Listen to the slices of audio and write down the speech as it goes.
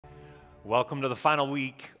Welcome to the final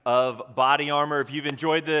week of Body Armor. If you've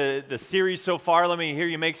enjoyed the series so far, let me hear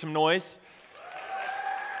you make some noise.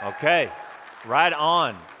 Okay, right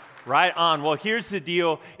on. Right on. Well, here's the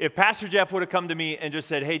deal. If Pastor Jeff would have come to me and just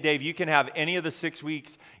said, hey, Dave, you can have any of the 6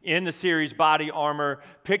 weeks in the series Body Armor,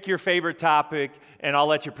 pick your favorite topic, and I'll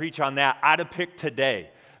let you preach on that, I'd have picked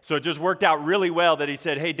today. So it just worked out really well that he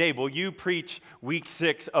said, hey, Dave, will you preach week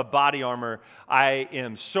 6 of Body Armor? I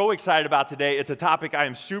am so excited about today. It's a topic I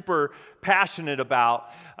am super passionate about.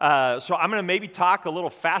 So I'm going to maybe talk a little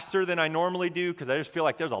faster than I normally do because I just feel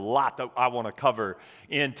like there's a lot that I want to cover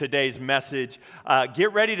in today's message.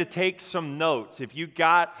 Get ready to take some notes. If you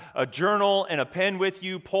got a journal and a pen with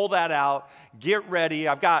you, pull that out. Get ready.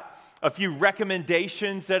 I've got a few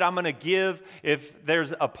recommendations that I'm going to give if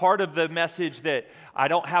there's a part of the message that I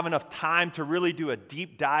don't have enough time to really do a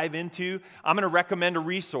deep dive into. I'm going to recommend a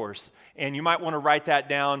resource, and you might want to write that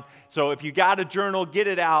down. So if you got a journal, get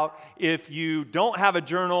it out. If you don't have a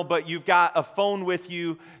journal, but you've got a phone with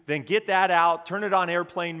you, then get that out. Turn it on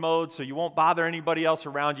airplane mode so you won't bother anybody else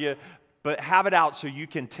around you. But have it out so you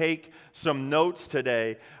can take some notes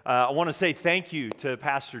today. I want to say thank you to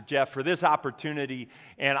Pastor Jeff for this opportunity.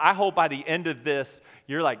 And I hope by the end of this,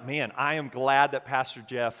 you're like, man, I am glad that Pastor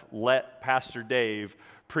Jeff let Pastor Dave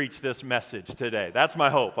preach this message today. That's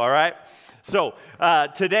my hope, all right? So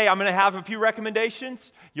today I'm going to have a few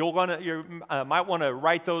recommendations. You might want to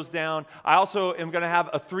write those down. I also am going to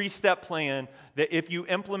have a 3-step plan that if you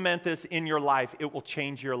implement this in your life, it will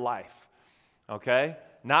change your life, okay?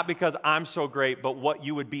 Not because I'm so great, but what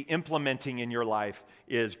you would be implementing in your life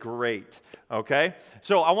is great, okay?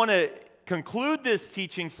 So I want to conclude this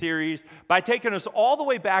teaching series by taking us all the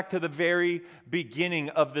way back to the very beginning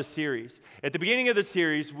of the series. At the beginning of the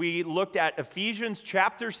series, we looked at Ephesians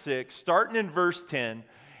chapter 6, starting in verse 10,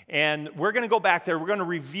 and we're going to go back there, we're going to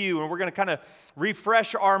review, and we're going to kind of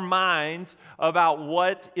refresh our minds about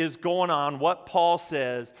what is going on, what Paul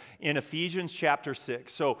says in Ephesians chapter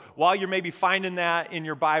 6. So while you're maybe finding that in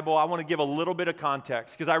your Bible, I want to give a little bit of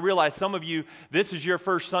context, because I realize some of you, this is your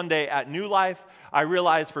first Sunday at New Life. I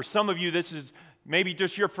realize for some of you, this is maybe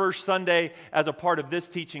just your first Sunday as a part of this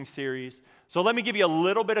teaching series. So let me give you a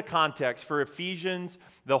little bit of context for Ephesians,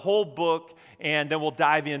 the whole book, and then we'll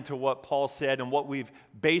dive into what Paul said and what we've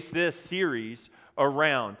based this series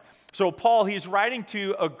around. So Paul, he's writing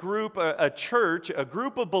to a group, a church, a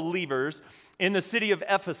group of believers in the city of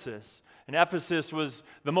Ephesus. And Ephesus was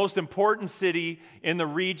the most important city in the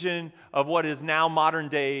region of what is now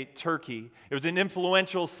modern-day Turkey. It was an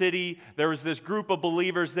influential city. There was this group of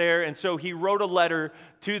believers there, and so he wrote a letter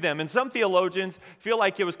to them. And some theologians feel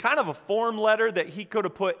like it was kind of a form letter that he could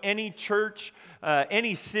have put any church,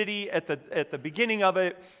 any city at the beginning of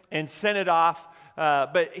it and sent it off.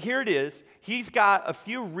 But here it is. He's got a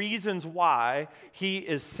few reasons why he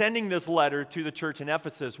is sending this letter to the church in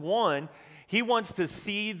Ephesus. One, he wants to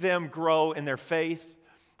see them grow in their faith,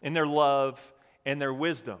 in their love, and their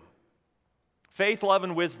wisdom. Faith, love,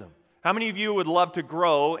 and wisdom. How many of you would love to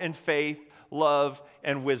grow in faith, love,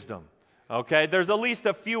 and wisdom? Okay, there's at least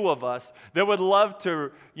a few of us that would love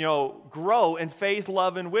to, grow in faith,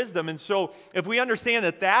 love, and wisdom. And so if we understand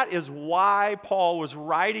that that is why Paul was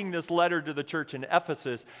writing this letter to the church in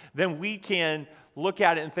Ephesus, then we can look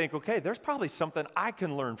at it and think, okay, there's probably something I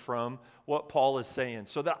can learn from what Paul is saying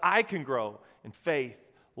so that I can grow in faith,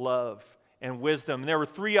 love, and wisdom. And there were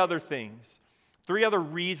 3 other things. 3 other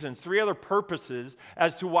reasons, 3 other purposes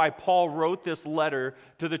as to why Paul wrote this letter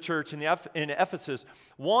to the church in Ephesus.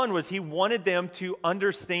 One was he wanted them to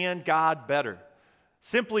understand God better.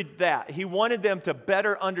 Simply that. He wanted them to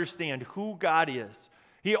better understand who God is.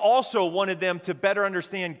 He also wanted them to better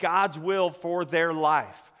understand God's will for their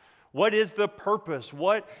life. What is the purpose?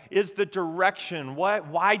 What is the direction?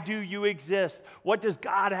 Why do you exist? What does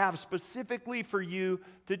God have specifically for you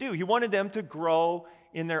to do? He wanted them to grow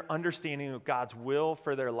in their understanding of God's will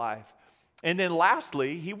for their life. And then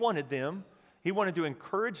lastly, he wanted to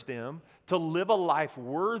encourage them to live a life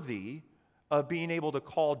worthy of being able to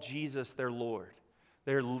call Jesus their Lord,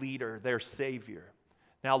 their leader, their Savior.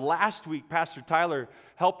 Now, last week, Pastor Tyler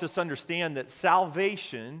helped us understand that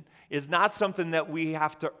salvation is not something that we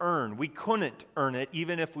have to earn. We couldn't earn it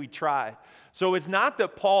even if we tried. So it's not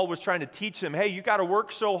that Paul was trying to teach them, hey, you got to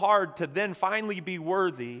work so hard to then finally be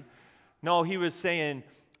worthy. No, he was saying,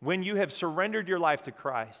 when you have surrendered your life to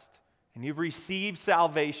Christ and you've received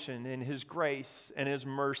salvation in His grace and His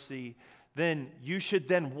mercy, then you should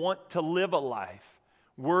then want to live a life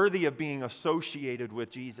worthy of being associated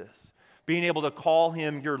with Jesus, being able to call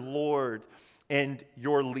Him your Lord and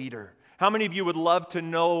your leader. How many of you would love to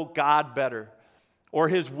know God better or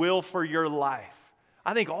His will for your life?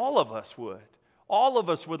 I think all of us would. all of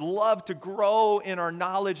us would love to grow in our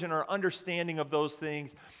knowledge and our understanding of those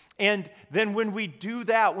things. And then when we do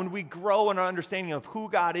that, when we grow in our understanding of who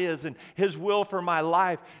God is and His will for my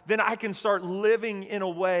life, then I can start living in a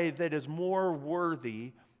way that is more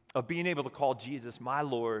worthy of being able to call Jesus my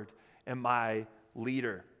Lord and my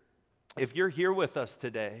leader. If you're here with us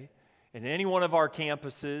today, in any one of our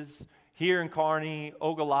campuses, here in Kearney,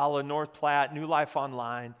 Ogallala, North Platte, New Life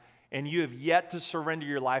Online, and you have yet to surrender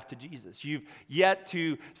your life to Jesus. You've yet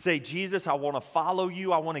to say, Jesus, I want to follow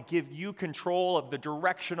you. I want to give you control of the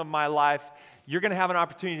direction of my life. You're going to have an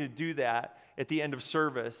opportunity to do that at the end of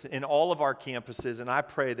service in all of our campuses, and I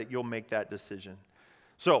pray that you'll make that decision.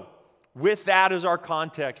 So, with that as our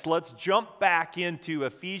context, let's jump back into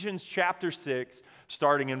Ephesians chapter 6,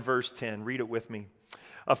 starting in verse 10. Read it with me.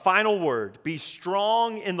 A final word, be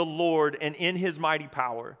strong in the Lord and in His mighty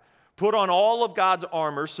power. Put on all of God's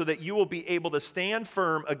armor so that you will be able to stand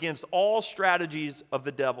firm against all strategies of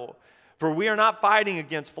the devil. For we are not fighting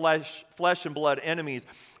against flesh and blood enemies,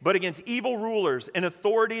 but against evil rulers and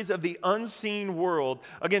authorities of the unseen world,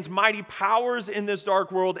 against mighty powers in this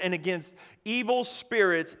dark world, and against evil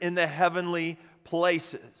spirits in the heavenly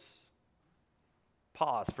places.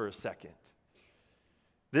 Pause for a second.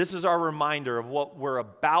 This is our reminder of what we're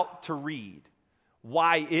about to read,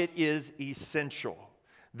 why it is essential.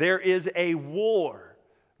 There is a war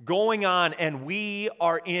going on, and we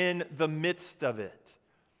are in the midst of it.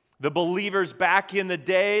 The believers back in the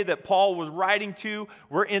day that Paul was writing to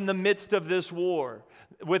were in the midst of this war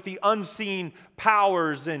with the unseen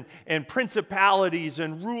powers and principalities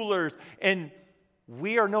and rulers, and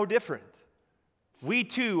we are no different. We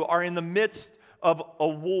too are in the midst of a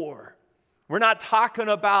war. We're not talking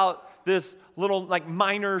about this little like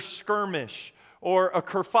minor skirmish or a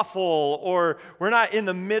kerfuffle, or we're not in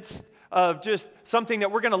the midst of just something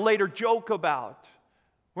that we're going to later joke about.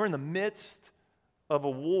 We're in the midst of a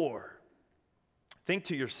war. Think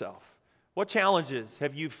to yourself, what challenges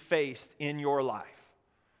have you faced in your life?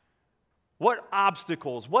 What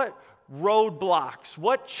obstacles, what roadblocks,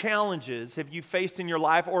 what challenges have you faced in your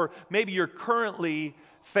life, or maybe you're currently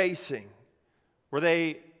facing? Were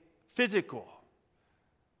they physical?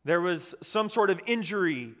 There was some sort of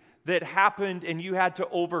injury that happened and you had to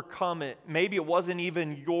overcome it. Maybe it wasn't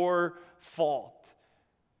even your fault.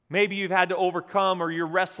 Maybe you've had to overcome, or you're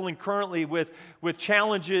wrestling currently with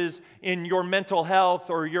challenges in your mental health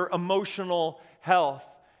or your emotional health.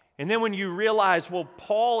 And then when you realize, well,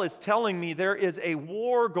 Paul is telling me there is a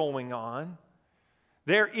war going on.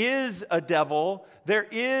 There is a devil. There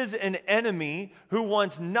is an enemy who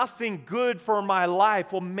wants nothing good for my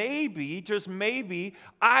life. Well, maybe, just maybe,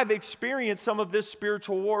 I've experienced some of this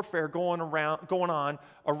spiritual warfare going on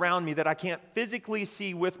around me that I can't physically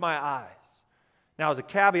see with my eyes. Now, as a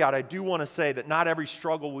caveat, I do want to say that not every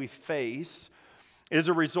struggle we face is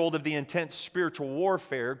a result of the intense spiritual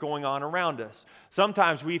warfare going on around us.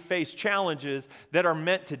 Sometimes we face challenges that are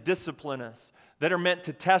meant to discipline us, that are meant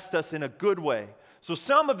to test us in a good way. So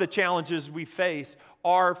some of the challenges we face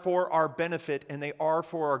are for our benefit and they are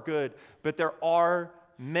for our good, but there are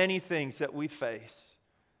many things that we face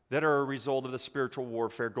that are a result of the spiritual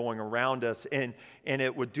warfare going around us, and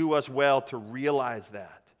it would do us well to realize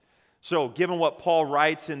that. So given what Paul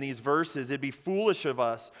writes in these verses, it'd be foolish of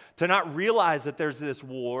us to not realize that there's this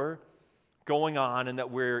war going on and that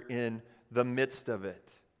we're in the midst of it.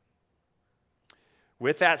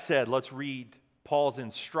 With that said, let's read Paul's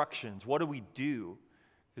instructions. What do we do?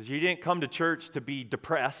 Because you didn't come to church to be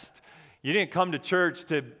depressed. You didn't come to church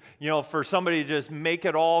to, for somebody to just make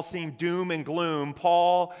it all seem doom and gloom.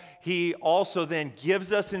 Paul, he also then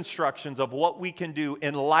gives us instructions of what we can do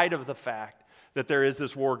in light of the fact that there is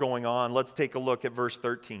this war going on. Let's take a look at verse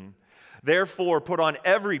 13. Therefore, put on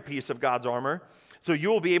every piece of God's armor, so you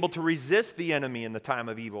will be able to resist the enemy in the time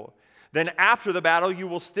of evil. Then after the battle, you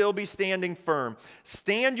will still be standing firm.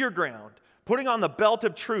 Stand your ground, putting on the belt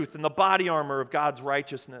of truth and the body armor of God's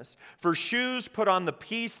righteousness. For shoes, put on the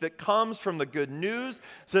peace that comes from the good news,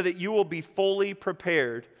 so that you will be fully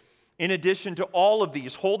prepared. In addition to all of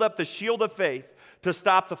these, hold up the shield of faith to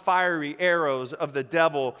stop the fiery arrows of the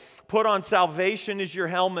devil. Put on salvation as your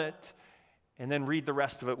helmet, and then read the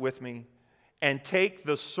rest of it with me. And take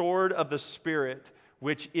the sword of the Spirit,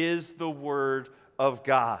 which is the word of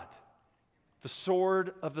God. The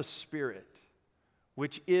sword of the Spirit,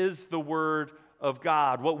 which is the word of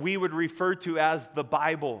God, what we would refer to as the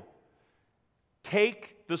Bible.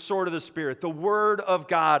 Take the sword of the Spirit, the word of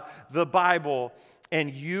God, the Bible,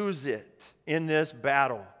 and use it in this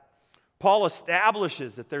battle. Paul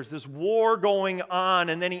establishes that there's this war going on,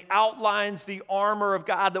 and then he outlines the armor of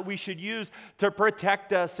God that we should use to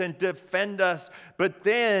protect us and defend us. But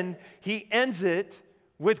then he ends it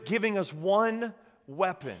with giving us one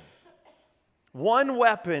weapon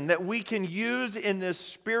that we can use in this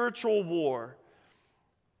spiritual war: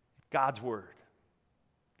 God's Word,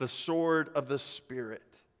 the sword of the Spirit.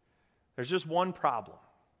 There's just one problem.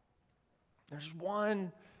 There's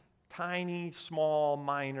one tiny, small,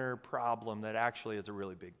 minor problem that actually is a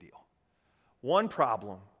really big deal. One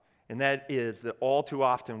problem, and that is that all too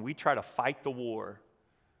often we try to fight the war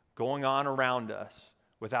going on around us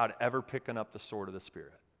without ever picking up the sword of the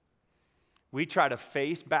Spirit. We try to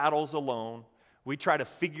face battles alone. We try to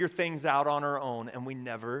figure things out on our own, and we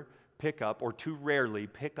never pick up, or too rarely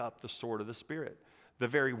pick up, the sword of the Spirit, the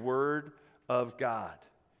very Word of God.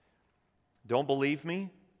 Don't believe me?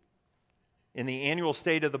 In the annual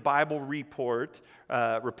State of the Bible report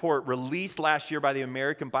released last year by the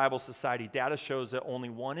American Bible Society, data shows that only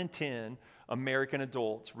 1 in 10 American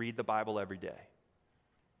adults read the Bible every day.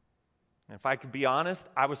 And if I could be honest,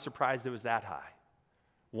 I was surprised it was that high.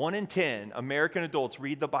 1 in 10 American adults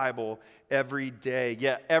read the Bible every day,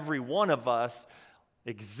 yet every one of us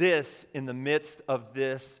exists in the midst of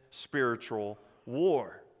this spiritual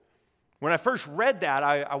war. When I first read that,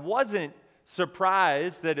 I wasn't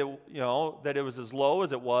surprised that it was as low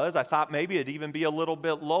as it was. I thought maybe it'd even be a little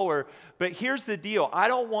bit lower. But here's the deal. I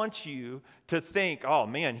don't want you to think, oh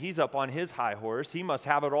man, he's up on his high horse. He must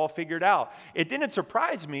have it all figured out. It didn't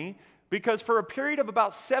surprise me because for a period of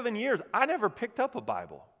about 7 years, I never picked up a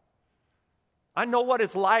Bible. I know what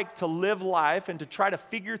it's like to live life and to try to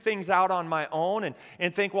figure things out on my own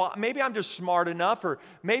and think, well, maybe I'm just smart enough, or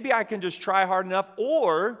maybe I can just try hard enough,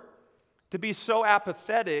 or to be so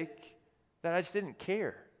apathetic that I just didn't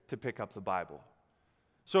care to pick up the Bible.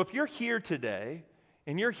 So if you're here today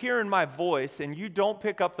and you're hearing my voice and you don't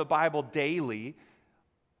pick up the Bible daily,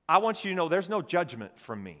 I want you to know there's no judgment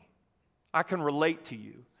from me. I can relate to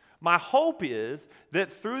you. My hope is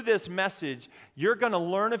that through this message, you're going to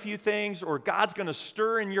learn a few things, or God's going to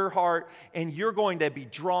stir in your heart, and you're going to be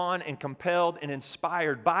drawn and compelled and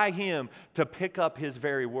inspired by Him to pick up His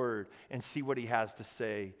very word and see what He has to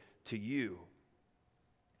say to you.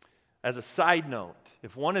 As a side note,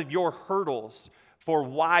 if one of your hurdles for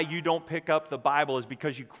why you don't pick up the Bible is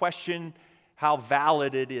because you question how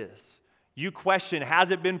valid it is, you question, has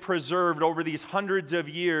it been preserved over these hundreds of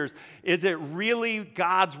years? Is it really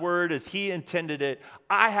God's word as He intended it?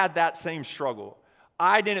 I had that same struggle.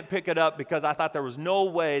 I didn't pick it up because I thought there was no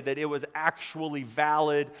way that it was actually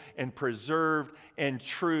valid and preserved and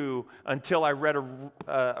true until I read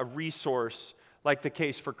a resource like The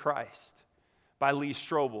Case for Christ by Lee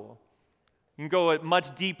Strobel. You can go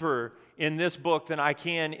much deeper in this book than I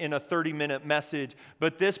can in a 30-minute message,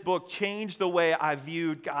 but this book changed the way I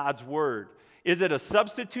viewed God's word. Is it a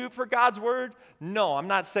substitute for God's word? No, I'm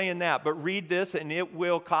not saying that, but read this and it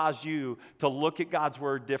will cause you to look at God's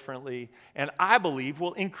word differently, and I believe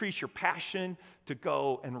will increase your passion to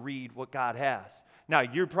go and read what God has. Now,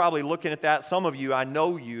 you're probably looking at that. Some of you, I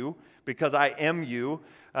know you because I am you.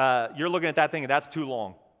 You're looking at that thing and that's too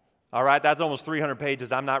long. All right, that's almost 300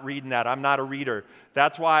 pages. I'm not reading that. I'm not a reader.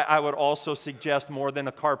 That's why I would also suggest More Than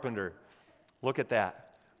a Carpenter. Look at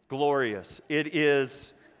that. Glorious. It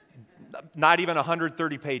is not even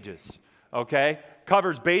 130 pages, okay?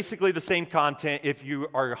 Covers basically the same content. If you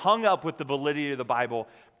are hung up with the validity of the Bible,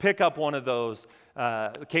 pick up one of those.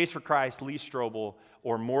 The Case for Christ, Lee Strobel,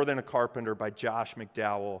 or More Than a Carpenter by Josh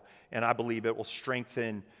McDowell, and I believe it will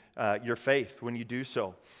strengthen your faith when you do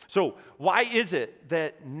so. So why is it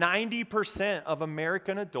that 90% of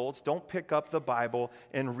American adults don't pick up the Bible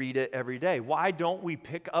and read it every day? Why don't we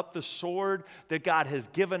pick up the sword that God has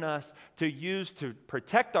given us to use to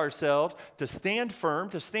protect ourselves, to stand firm,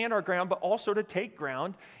 to stand our ground, but also to take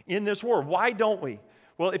ground in this war? Why don't we?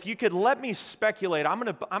 Well, if you could let me speculate, I'm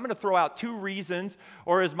going to throw out 2 reasons,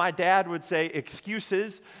 or as my dad would say,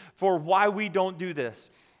 excuses for why we don't do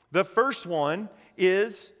this. The first one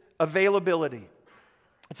is availability.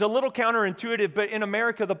 It's a little counterintuitive, but in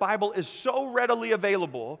America, the Bible is so readily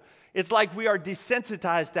available, it's like we are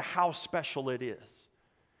desensitized to how special it is.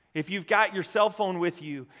 If you've got your cell phone with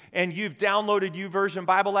you and you've downloaded YouVersion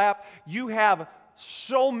Bible app, you have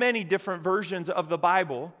so many different versions of the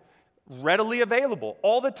Bible readily available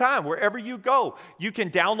all the time, wherever you go. You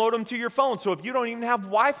can download them to your phone. So if you don't even have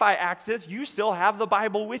Wi-Fi access, you still have the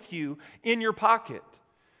Bible with you in your pocket.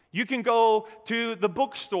 You can go to the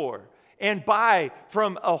bookstore and buy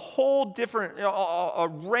from a whole different, a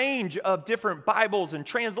range of different Bibles and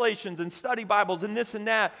translations and study Bibles and this and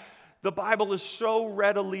that. The Bible is so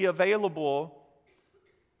readily available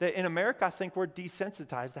that in America, I think we're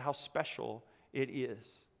desensitized to how special it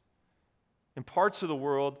is. In parts of the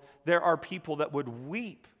world, there are people that would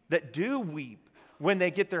weep, that do weep, when they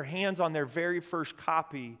get their hands on their very first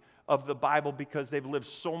copy of the Bible because they've lived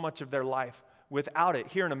so much of their life without it.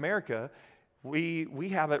 Here in America, we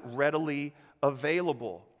have it readily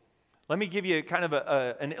available. Let me give you kind of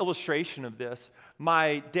an illustration of this.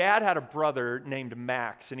 My dad had a brother named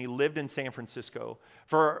Max, and he lived in San Francisco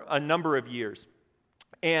for a number of years.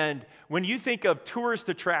 And when you think of tourist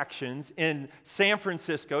attractions in San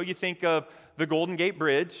Francisco, you think of the Golden Gate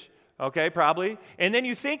Bridge, okay, probably. And then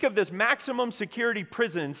you think of this maximum security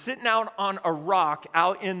prison sitting out on a rock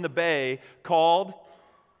out in the bay called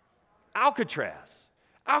Alcatraz.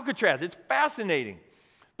 Alcatraz, it's fascinating.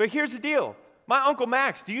 But here's the deal. My Uncle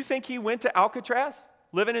Max, do you think he went to Alcatraz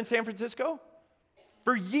living in San Francisco?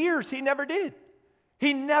 For years, he never did.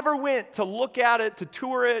 He never went to look at it, to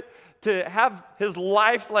tour it, to have his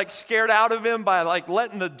life like scared out of him by like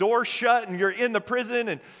letting the door shut and you're in the prison.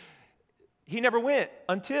 And he never went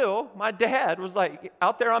until my dad was like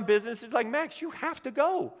out there on business. He's like, Max, you have to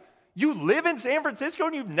go. You live in San Francisco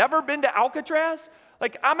and you've never been to Alcatraz?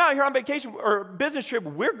 Like, I'm out here on vacation or business trip.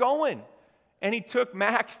 We're going. And he took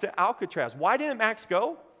Max to Alcatraz. Why didn't Max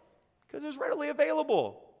go? Because it was readily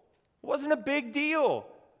available. It wasn't a big deal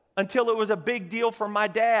until it was a big deal for my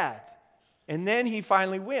dad. And then he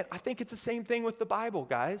finally went. I think it's the same thing with the Bible,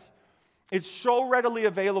 guys. It's so readily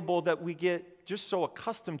available that we get just so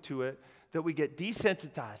accustomed to it that we get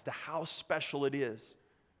desensitized to how special it is.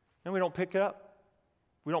 And we don't pick it up.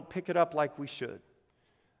 We don't pick it up like we should.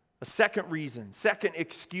 A second reason, second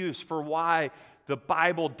excuse for why the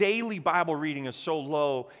Bible, daily Bible reading is so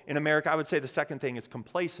low in America, I would say the second thing is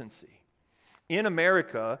complacency. In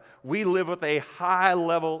America, we live with a high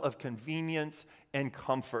level of convenience and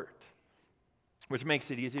comfort, which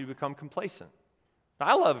makes it easy to become complacent.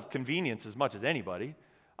 I love convenience as much as anybody.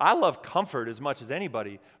 I love comfort as much as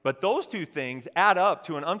anybody. But those two things add up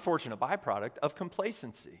to an unfortunate byproduct of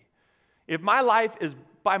complacency. If my life is,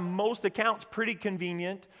 by most accounts, pretty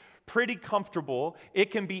convenient, pretty comfortable,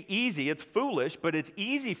 it can be easy. It's foolish, but it's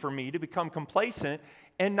easy for me to become complacent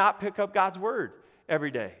and not pick up God's word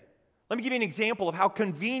every day. Let me give you an example of how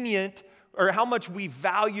convenient or how much we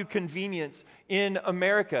value convenience in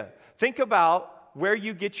America. Think about where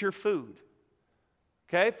you get your food.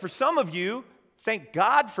 Okay? For some of you, thank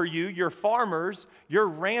God for you, you're farmers, you're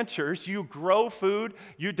ranchers, you grow food,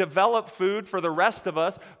 you develop food for the rest of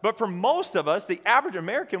us. But for most of us, the average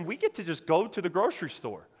American, we get to just go to the grocery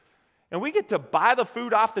store. And we get to buy the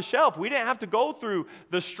food off the shelf. We didn't have to go through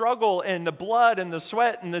the struggle and the blood and the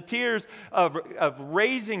sweat and the tears of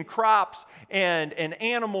raising crops and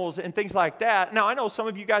animals and things like that. Now, I know some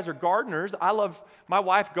of you guys are gardeners. My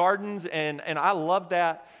wife gardens, and I love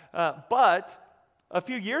that. But a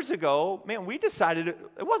few years ago, man, we decided it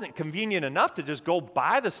wasn't convenient enough to just go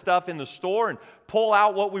buy the stuff in the store and pull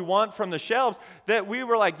out what we want from the shelves, that we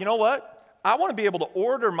were like, you know what? I want to be able to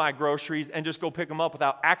order my groceries and just go pick them up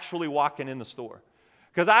without actually walking in the store.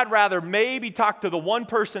 Because I'd rather maybe talk to the one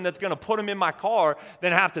person that's going to put them in my car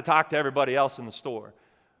than have to talk to everybody else in the store.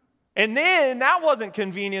 And then that wasn't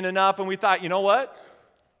convenient enough, and we thought, you know what?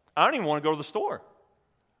 I don't even want to go to the store.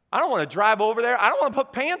 I don't want to drive over there. I don't want to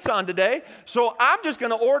put pants on today, so I'm just going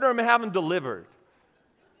to order them and have them delivered.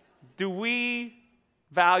 Do we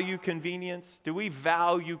value convenience? Do we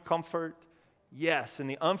value comfort? Yes, and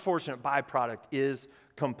the unfortunate byproduct is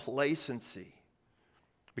complacency.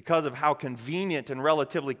 Because of how convenient and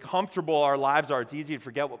relatively comfortable our lives are, it's easy to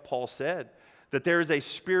forget what Paul said, that there is a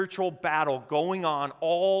spiritual battle going on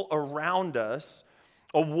all around us,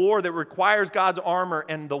 a war that requires God's armor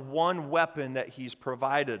and the one weapon that he's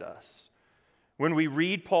provided us. When we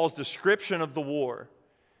read Paul's description of the war,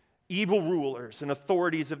 evil rulers and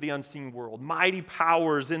authorities of the unseen world, mighty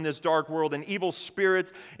powers in this dark world, and evil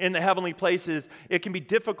spirits in the heavenly places, it can be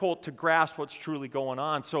difficult to grasp what's truly going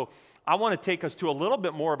on. So I want to take us to a little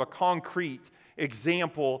bit more of a concrete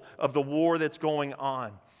example of the war that's going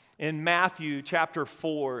on. In Matthew chapter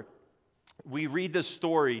 4, we read this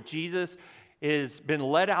story. Jesus has been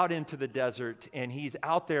led out into the desert, and he's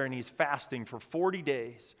out there and he's fasting for 40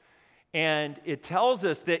 days. And it tells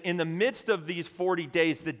us that in the midst of these 40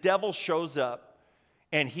 days, the devil shows up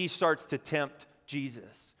and he starts to tempt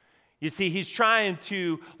Jesus. You see, he's trying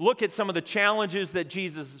to look at some of the challenges that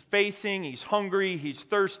Jesus is facing. He's hungry, he's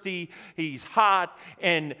thirsty, he's hot,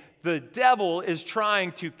 and the devil is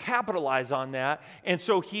trying to capitalize on that. And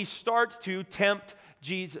so he starts to tempt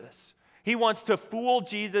Jesus. He wants to fool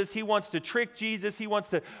Jesus. He wants to trick Jesus. He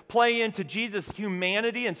wants to play into Jesus'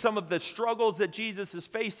 humanity and some of the struggles that Jesus is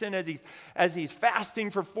facing as he's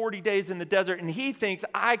fasting for 40 days in the desert. And he thinks,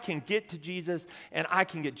 I can get to Jesus and I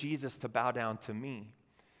can get Jesus to bow down to me.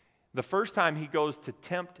 The first time he goes to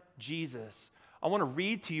tempt Jesus, I want to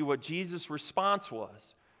read to you what Jesus' response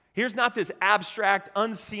was. Here's not this abstract,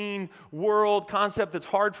 unseen world concept that's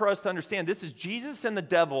hard for us to understand. This is Jesus and the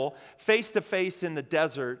devil face to face in the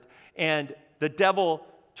desert. And the devil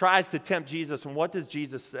tries to tempt Jesus. And what does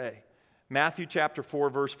Jesus say? Matthew chapter 4,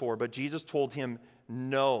 verse 4. But Jesus told him,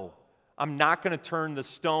 no, I'm not going to turn the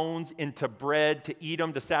stones into bread to eat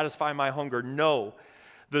them to satisfy my hunger. No,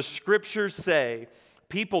 the scriptures say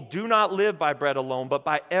people do not live by bread alone, but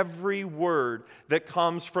by every word that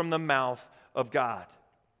comes from the mouth of God.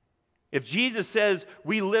 If Jesus says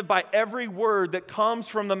we live by every word that comes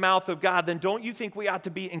from the mouth of God, then don't you think we ought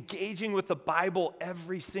to be engaging with the Bible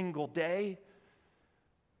every single day?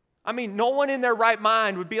 I mean, no one in their right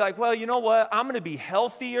mind would be like, well, you know what? I'm going to be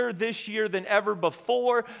healthier this year than ever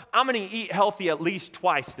before. I'm going to eat healthy at least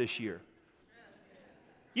twice this year.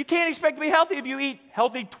 You can't expect to be healthy if you eat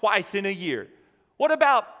healthy twice in a year. What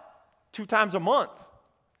about 2 times a month?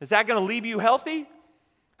 Is that going to leave you healthy?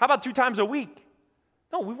 How about 2 times a week?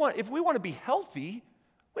 No, if we want to be healthy,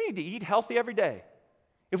 we need to eat healthy every day.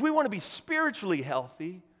 If we want to be spiritually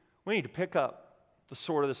healthy, we need to pick up the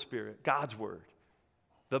sword of the Spirit, God's Word,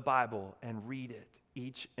 the Bible, and read it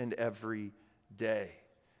each and every day.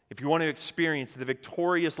 If you want to experience the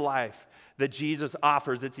victorious life that Jesus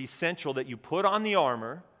offers, it's essential that you put on the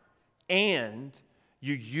armor and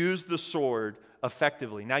you use the sword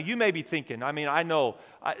effectively. Now, you may be thinking, I know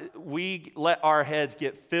we let our heads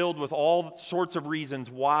get filled with all sorts of reasons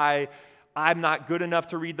why I'm not good enough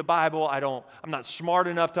to read the Bible. I'm not smart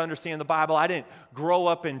enough to understand the Bible. I didn't grow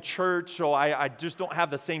up in church, so I just don't have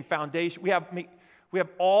the same foundation. We have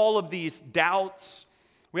all of these doubts.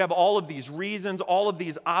 We have all of these reasons, all of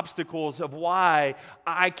these obstacles of why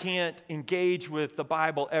I can't engage with the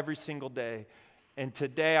Bible every single day. And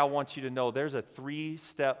today I want you to know there's a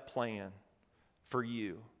 3-step plan for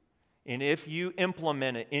you. And if you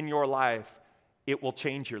implement it in your life, it will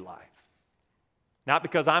change your life. Not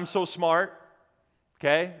because I'm so smart,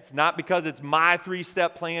 okay? It's not because it's my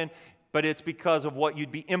 3-step plan, but it's because of what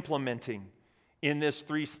you'd be implementing in this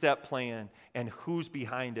 3-step plan and who's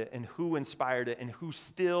behind it and who inspired it and who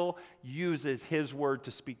still uses His Word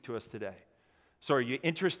to speak to us today. So are you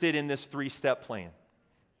interested in this 3-step plan?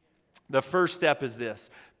 The first step is this: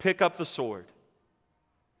 pick up the sword.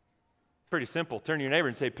 Pretty simple. Turn to your neighbor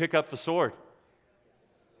and say, pick up the sword.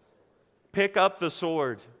 Pick up the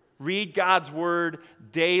sword. Read God's Word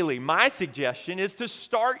daily. My suggestion is to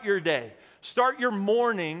start your day. Start your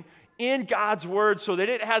morning in God's Word so that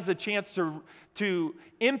it has the chance to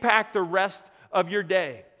impact the rest of your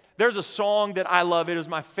day. There's a song that I love. It is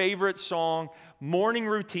my favorite song, Morning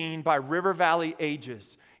Routine by River Valley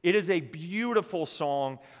Ages. It is a beautiful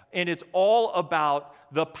song, and it's all about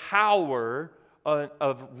the power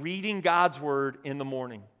of reading God's Word in the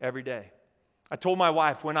morning every day. I told my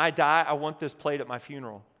wife, when I die, I want this played at my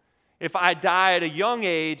funeral. If I die at a young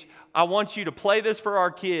age, I want you to play this for our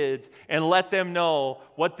kids and let them know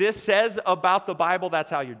what this says about the Bible. That's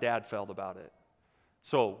how your dad felt about it.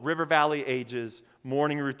 So, River Valley Ages,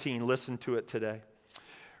 Morning Routine. Listen to it today.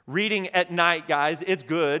 Reading at night, guys, it's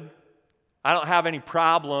good. I don't have any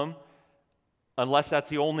problem unless that's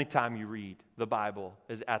the only time you read the Bible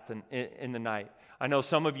is in the night. I know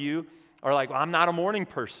some of you are like, well, I'm not a morning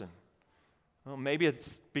person. Well, maybe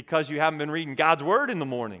it's because you haven't been reading God's Word in the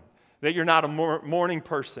morning that you're not a morning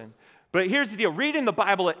person. But here's the deal. Reading the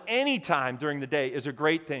Bible at any time during the day is a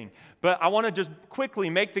great thing. But I want to just quickly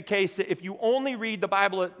make the case that if you only read the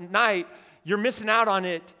Bible at night, you're missing out on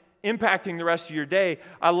it impacting the rest of your day.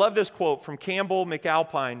 I love this quote from Campbell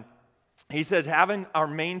McAlpine. He says, having our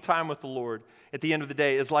main time with the Lord at the end of the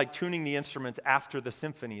day is like tuning the instruments after the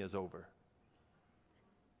symphony is over.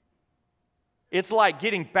 It's like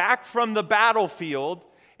getting back from the battlefield,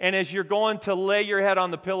 and as you're going to lay your head on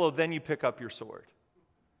the pillow, then you pick up your sword.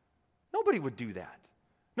 Nobody would do that.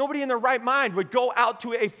 Nobody in their right mind would go out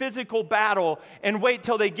to a physical battle and wait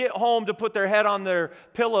till they get home to put their head on their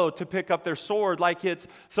pillow to pick up their sword like it's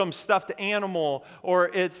some stuffed animal or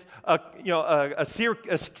it's a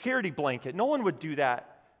security blanket. No one would do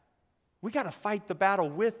that. We got to fight the battle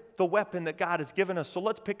with the weapon that God has given us, so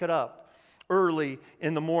let's pick it up early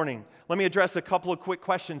in the morning. Let me address a couple of quick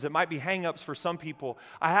questions that might be hang-ups for some people.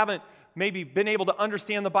 I haven't maybe been able to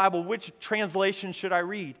understand the Bible. Which translation should I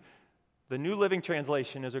read? The New Living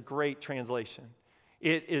Translation is a great translation.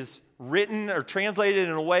 It is written or translated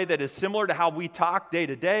in a way that is similar to how we talk day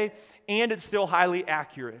to day, and it's still highly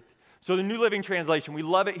accurate. So the New Living Translation, we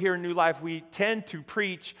love it here in New Life. We tend to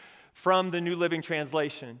preach from the New Living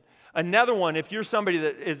Translation. Another one, if you're somebody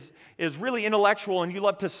that is really intellectual and you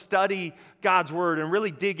love to study God's Word and really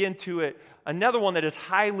dig into it, another one that is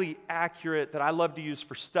highly accurate that I love to use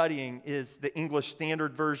for studying is the English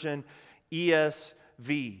Standard Version,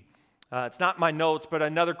 ESV. It's not my notes, but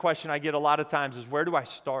another question I get a lot of times is, where do I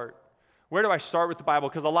start? Where do I start with the Bible?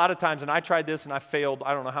 Because a lot of times, and I tried this and I failed,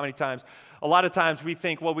 I don't know how many times, a lot of times we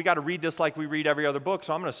think, well, we got to read this like we read every other book,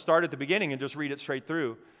 so I'm going to start at the beginning and just read it straight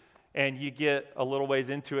through. And you get a little ways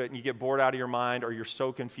into it and you get bored out of your mind, or you're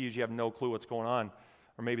so confused you have no clue what's going on.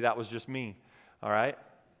 Or maybe that was just me, all right?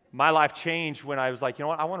 My life changed when I was like, you know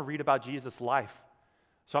what, I want to read about Jesus' life.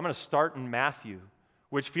 So I'm going to start in Matthew,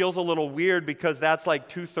 which feels a little weird because that's like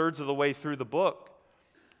 2/3 of the way through the book.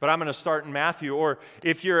 But I'm going to start in Matthew. Or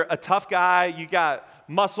if you're a tough guy, you got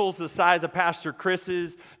muscles the size of Pastor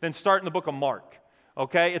Chris's, then start in the book of Mark,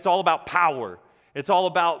 okay? It's all about power. It's all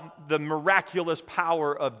about the miraculous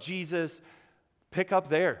power of Jesus. Pick up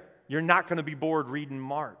there. You're not going to be bored reading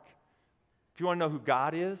Mark. If you want to know who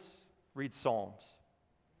God is, read Psalms.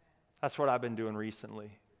 That's what I've been doing recently.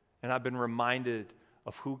 And I've been reminded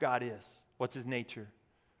of who God is. What's his nature?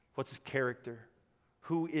 What's his character?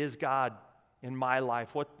 Who is God in my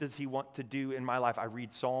life? What does he want to do in my life? I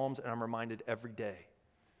read Psalms and I'm reminded every day.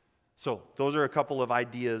 So those are a couple of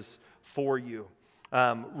ideas for you.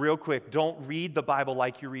 Real quick, don't read the Bible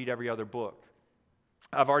like you read every other book.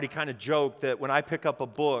 I've already kind of joked that when I pick up a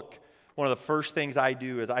book, one of the first things I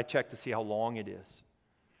do is I check to see how long it is.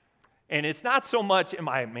 And it's not so much, am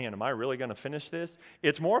I really going to finish this?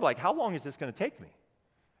 It's more of like, how long is this going to take me?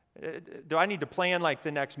 Do I need to plan like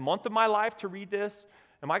the next month of my life to read this?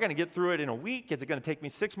 Am I going to get through it in a week? Is it going to take me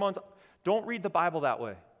 6 months? Don't read the Bible that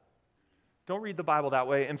way. Don't read the Bible that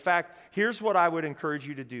way. In fact, here's what I would encourage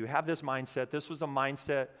you to do. Have this mindset. This was a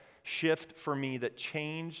mindset shift for me that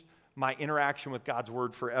changed my interaction with God's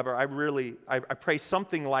Word forever. I pray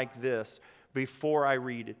something like this before I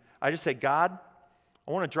read it. I just say, God,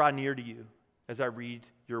 I want to draw near to you as I read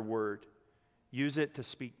your Word. Use it to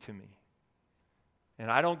speak to me. And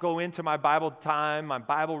I don't go into my Bible time, my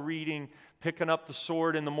Bible reading, picking up the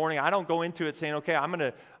sword in the morning. I don't go into it saying, okay,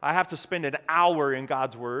 I have to spend an hour in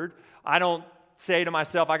God's Word. I don't say to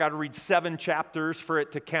myself, I got to read 7 chapters for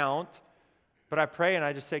it to count. But I pray and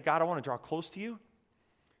I just say, God, I want to draw close to you.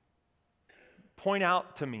 Point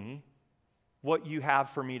out to me what you have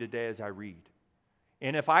for me today as I read.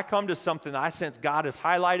 And if I come to something that I sense God has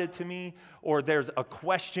highlighted to me, or there's a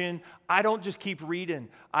question, I don't just keep reading.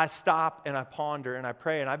 I stop and I ponder and I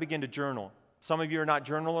pray and I begin to journal. Some of you are not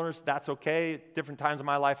journalers. That's okay. At different times in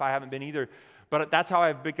my life, I haven't been either. But that's how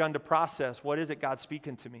I've begun to process. What is it God's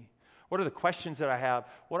speaking to me? What are the questions that I have?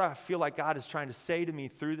 What do I feel like God is trying to say to me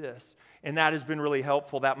through this? And that has been really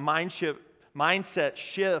helpful. That mindset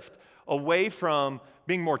shift away from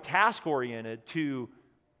being more task-oriented to,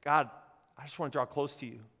 God, I just want to draw close to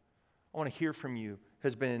you. I want to hear from you,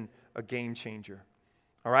 has been a game changer.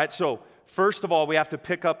 All right, so first of all, we have to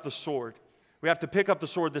pick up the sword. We have to pick up the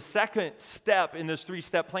sword. The second step in this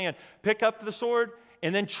 3-step plan, pick up the sword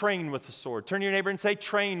and then train with the sword. Turn to your neighbor and say,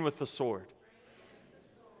 train with the sword.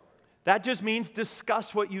 That just means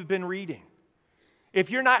discuss what you've been reading. If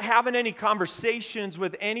you're not having any conversations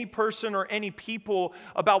with any person or any people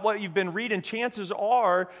about what you've been reading, chances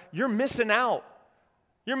are you're missing out.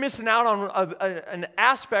 You're missing out on an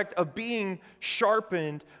aspect of being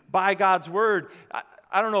sharpened by God's Word.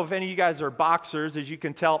 I don't know if any of you guys are boxers. As you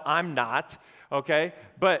can tell, I'm not, okay?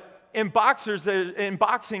 But in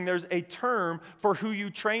boxing, there's a term for who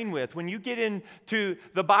you train with. When you get into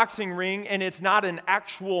the boxing ring and it's not an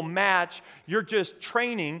actual match, you're just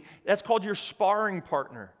training, that's called your sparring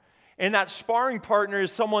partner. And that sparring partner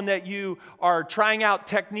is someone that you are trying out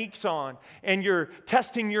techniques on, and you're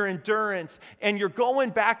testing your endurance, and you're going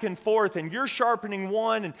back and forth, and you're sharpening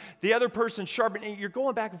one, and the other person's sharpening. You're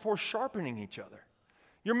going back and forth sharpening each other.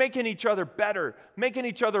 You're making each other better, making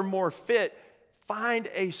each other more fit. Find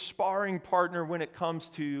a sparring partner when it comes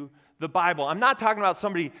to the Bible. I'm not talking about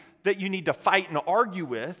somebody that you need to fight and argue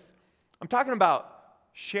with. I'm talking about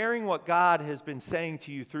sharing what God has been saying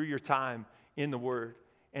to you through your time in the Word,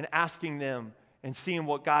 and asking them and seeing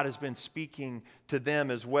what God has been speaking to them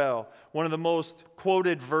as well. One of the most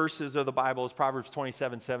quoted verses of the Bible is Proverbs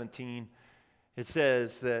 27:17. It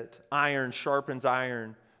says that iron sharpens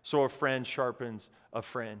iron, so a friend sharpens a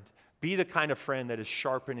friend. Be the kind of friend that is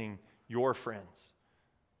sharpening your friends.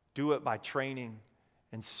 Do it by training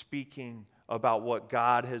and speaking about what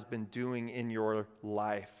God has been doing in your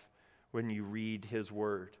life. when you read his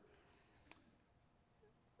word.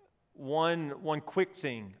 One quick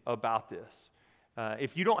thing about this.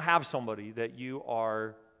 If you don't have somebody that you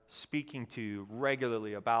are speaking to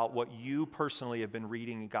regularly about what you personally have been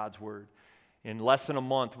reading in God's word, in less than a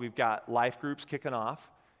month, we've got life groups kicking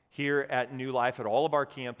off here at New Life at all of our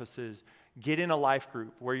campuses. Get in a life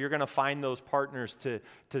group where you're going to find those partners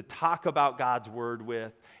to talk about God's word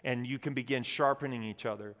with, and you can begin sharpening each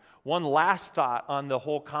other. One last thought on the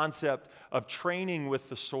whole concept of training with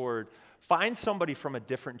the sword. Find somebody from a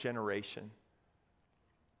different generation.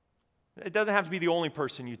 It doesn't have to be the only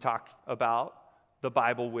person you talk about the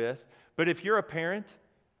Bible with, but if you're a parent,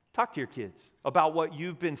 talk to your kids about what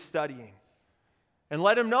you've been studying. And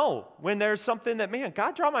let them know when there's something that, man,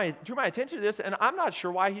 God drew my attention to this, and I'm not sure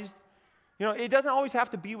why he's, it doesn't always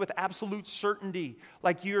have to be with absolute certainty,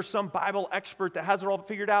 like you're some Bible expert that has it all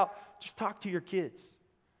figured out. Just talk to your kids.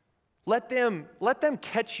 Let them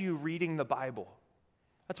catch you reading the Bible.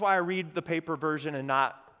 That's why I read the paper version and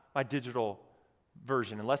not my digital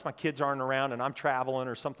version. Unless my kids aren't around and I'm traveling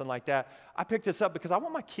or something like that, I pick this up because I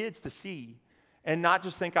want my kids to see and not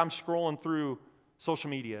just think I'm scrolling through social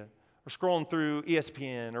media or scrolling through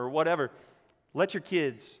ESPN or whatever. Let your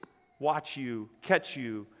kids watch you, catch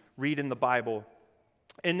you, read in the Bible.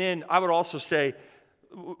 And then I would also say,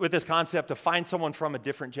 with this concept to find someone from a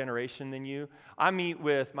different generation than you, I meet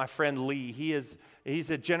with my friend Lee. He's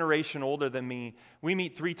a generation older than me. We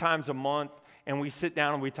meet 3 times a month, and we sit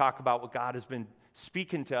down and we talk about what God has been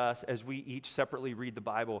speaking to us as we each separately read the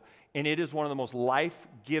Bible. And it is one of the most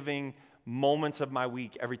life-giving moments of my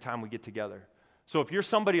week every time we get together. So if you're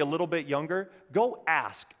somebody a little bit younger, go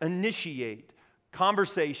ask, initiate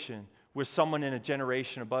conversation with someone in a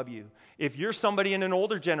generation above you. If you're somebody in an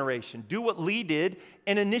older generation, do what Lee did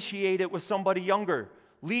and initiate it with somebody younger.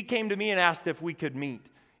 Lee came to me and asked if we could meet,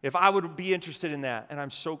 if I would be interested in that, and I'm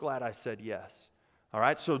so glad I said yes. All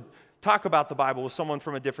right, so talk about the Bible with someone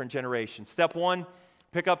from a different generation. Step 1,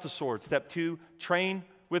 pick up the sword. Step 2, train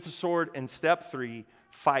with the sword. And step 3,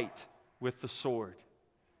 fight with the sword.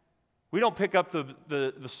 We don't pick up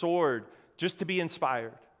the sword just to be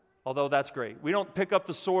inspired, although that's great. We don't pick up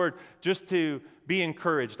the sword just to be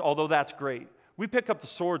encouraged, although that's great. We pick up the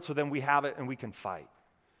sword so then we have it and we can fight.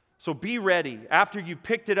 So be ready. After you've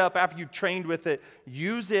picked it up, after you've trained with it,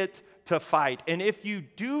 use it to fight. And if you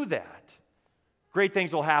do that, great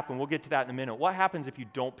things will happen. We'll get to that in a minute. What happens if you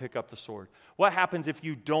don't pick up the sword? What happens if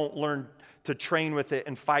you don't learn to train with it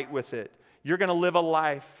and fight with it? You're going to live a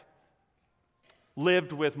life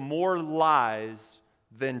lived with more lies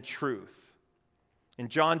than truth. In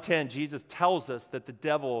John 10, Jesus tells us that the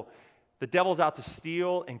devil's out to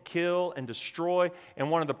steal and kill and destroy,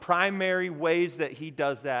 and one of the primary ways that he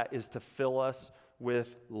does that is to fill us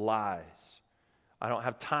with lies. I don't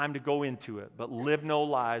have time to go into it, but Live No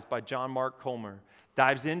Lies by John Mark Comer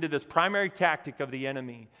dives into this primary tactic of the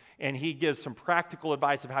enemy, and he gives some practical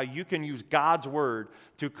advice of how you can use God's word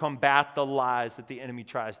to combat the lies that the enemy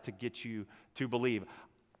tries to get you to believe.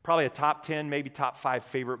 Probably a top 10, maybe top 5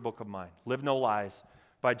 favorite book of mine, Live No Lies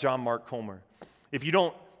by John Mark Comer. If you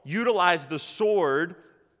don't utilize the sword,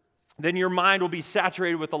 then your mind will be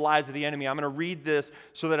saturated with the lies of the enemy. I'm going to read this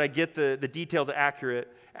so that I get the details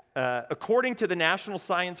accurate. According to the National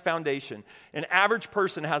Science Foundation, an average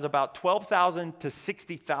person has about 12,000 to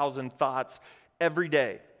 60,000 thoughts every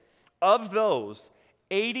day. Of those,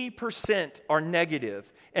 80% are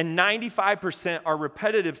negative and 95% are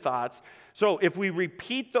repetitive thoughts. So if we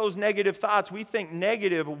repeat those negative thoughts, we think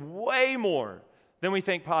negative way more than we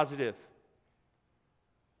think positive.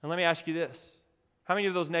 And let me ask you this. How many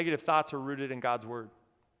of those negative thoughts are rooted in God's word?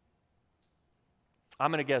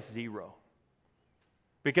 I'm going to guess 0.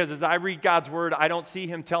 Because as I read God's word, I don't see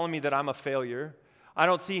him telling me that I'm a failure. I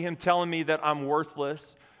don't see him telling me that I'm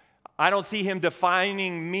worthless. I don't see him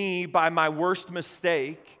defining me by my worst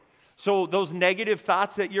mistake. So those negative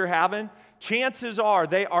thoughts that you're having, chances are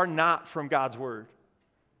they are not from God's word.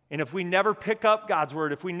 And if we never pick up God's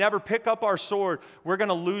word, if we never pick up our sword, we're going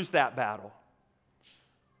to lose that battle.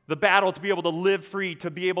 The battle to be able to live free, to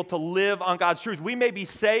be able to live on God's truth. We may be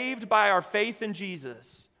saved by our faith in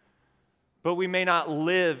Jesus, but we may not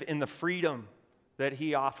live in the freedom that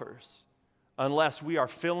he offers unless we are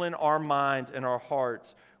filling our minds and our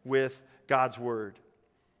hearts with God's word.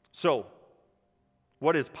 So,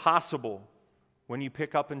 what is possible when you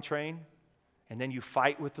pick up and train and then you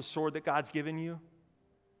fight with the sword that God's given you?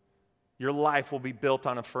 Your life will be built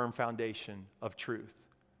on a firm foundation of truth.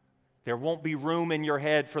 There won't be room in your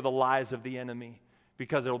head for the lies of the enemy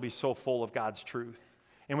because it'll be so full of God's truth.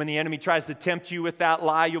 And when the enemy tries to tempt you with that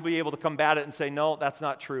lie, you'll be able to combat it and say, no, that's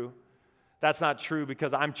not true. That's not true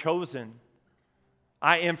because I'm chosen.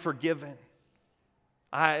 I am forgiven.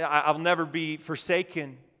 I'll never be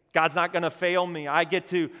forsaken. God's not going to fail me. I get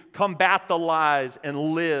to combat the lies and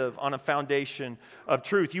live on a foundation of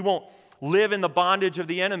truth. You won't live in the bondage of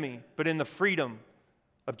the enemy, but in the freedom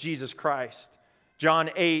of Jesus Christ. John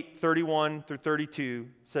 8:31-32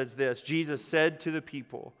 says this. Jesus said to the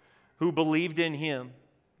people who believed in him,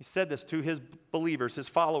 he said this to his believers, his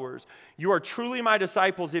followers, "You are truly my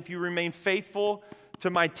disciples if you remain faithful to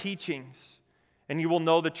my teachings, and you will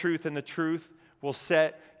know the truth, and the truth will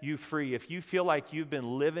set you free." If you feel like you've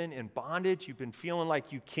been living in bondage, you've been feeling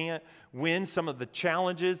like you can't win some of the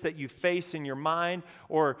challenges that you face in your mind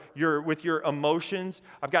or with your emotions,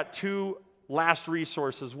 I've got two last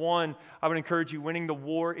resources. One, I would encourage you, Winning the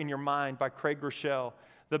War in Your Mind by Craig Rochelle.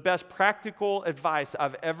 The best practical advice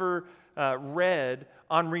I've ever read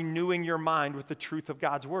on renewing your mind with the truth of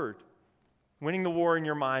God's Word. Winning the War in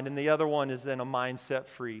Your Mind. And the other one is then A Mind Set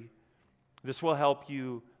Free. This will help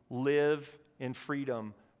you live in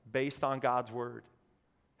freedom based on God's Word.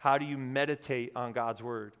 How do you meditate on God's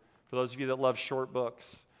Word? For those of you that love short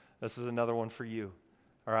books, this is another one for you.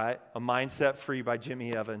 All right? A Mind Set Free by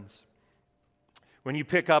Jimmy Evans. When you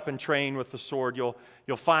pick up and train with the sword, you'll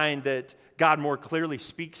find that God more clearly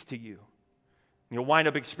speaks to you. You'll wind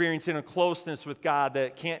up experiencing a closeness with God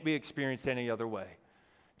that can't be experienced any other way.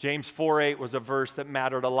 James 4:8 was a verse that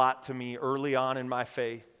mattered a lot to me early on in my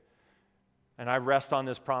faith. And I rest on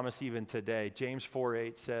this promise even today. James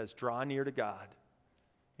 4:8 says, "Draw near to God,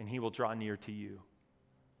 and he will draw near to you."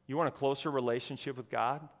 You want a closer relationship with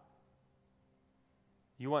God?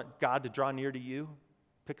 You want God to draw near to you?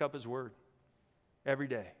 Pick up his word every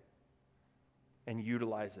day and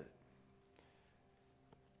utilize it.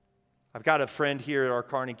 I've got a friend here at our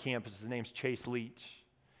Kearney campus. His name's Chase Leach.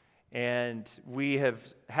 And we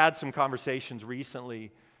have had some conversations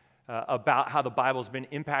recently about how the Bible's been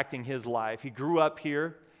impacting his life. He grew up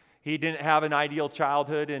here. He didn't have an ideal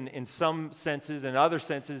childhood in some senses. In other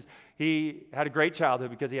senses, he had a great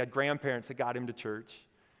childhood because he had grandparents that got him to church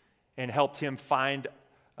and helped him find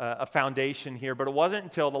a foundation here. But it wasn't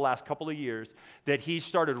until the last couple of years that he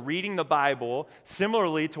started reading the Bible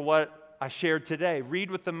similarly to what I shared today.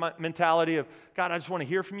 Read with the mentality of, God, I just want to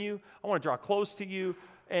hear from you. I want to draw close to you.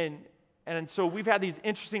 And so we've had these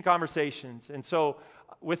interesting conversations. And so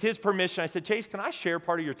with his permission, I said, Chase, can I share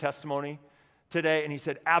part of your testimony today? And he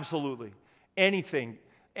said, absolutely. Anything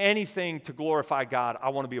to glorify God, I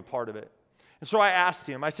want to be a part of it. And so I asked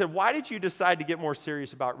him, I said, why did you decide to get more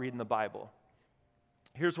serious about reading the Bible?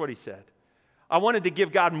 Here's what he said. I wanted to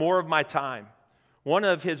give God more of my time. One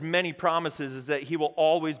of his many promises is that he will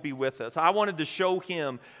always be with us. I wanted to show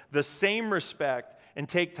him the same respect and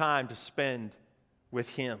take time to spend with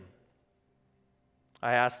him.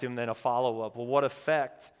 I asked him then a follow-up. Well, what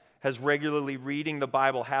effect has regularly reading the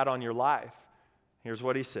Bible had on your life? Here's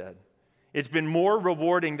what he said. It's been more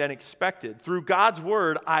rewarding than expected. Through God's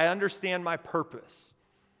word, I understand my purpose.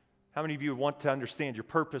 How many of you want to understand your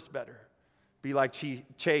purpose better? Be like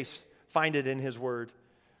Chase, find it in his word.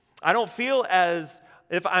 I don't feel as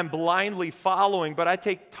if I'm blindly following, but I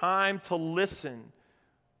take time to listen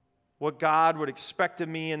what God would expect of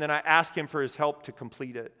me, and then I ask him for his help to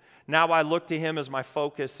complete it. Now I look to him as my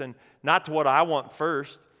focus and not to what I want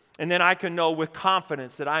first. And then I can know with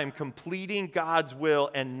confidence that I am completing God's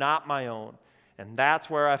will and not my own. And that's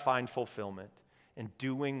where I find fulfillment in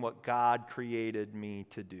doing what God created me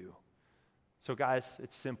to do. So guys,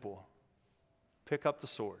 it's simple. Pick up the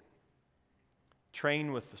sword.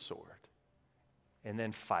 Train with the sword. And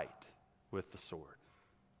then fight with the sword.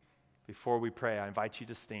 Before we pray, I invite you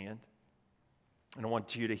to stand. And I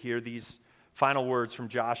want you to hear these final words from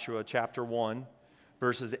Joshua chapter 1,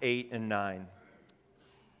 verses 8 and 9.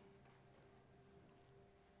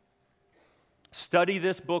 Study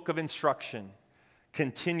this book of instruction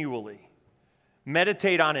continually.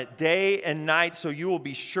 Meditate on it day and night so you will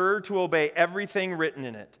be sure to obey everything written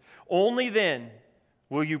in it. Only then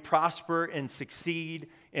will you prosper and succeed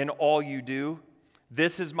in all you do.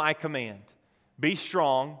 This is my command. Be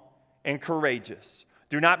strong and courageous.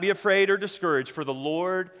 Do not be afraid or discouraged, for the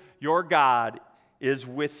Lord your God is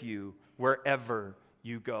with you wherever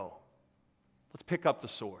you go. Let's pick up the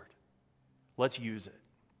sword. Let's use it.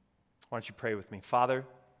 Why don't you pray with me? Father,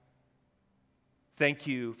 thank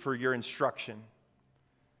you for your instruction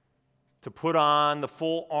to put on the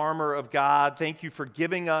full armor of God. Thank you for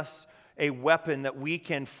giving us a weapon that we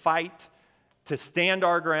can fight to stand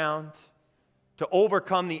our ground, to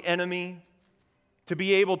overcome the enemy, to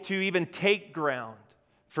be able to even take ground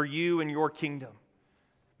for you and your kingdom.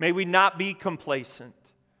 May we not be complacent.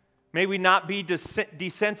 May we not be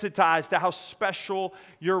desensitized to how special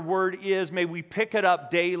your word is. May we pick it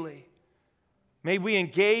up daily. May we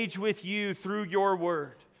engage with you through your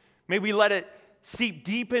word. May we let it seep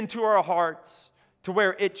deep into our hearts to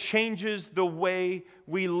where it changes the way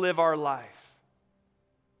we live our life.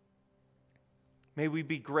 May we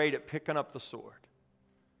be great at picking up the sword,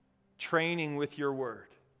 training with your word,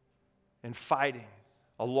 and fighting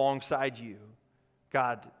alongside you.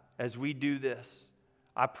 God, as we do this,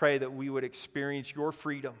 I pray that we would experience your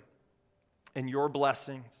freedom and your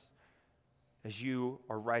blessings as you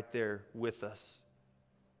are right there with us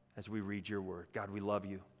as we read your word. God, we love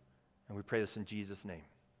you, and we pray this in Jesus' name.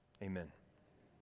 Amen.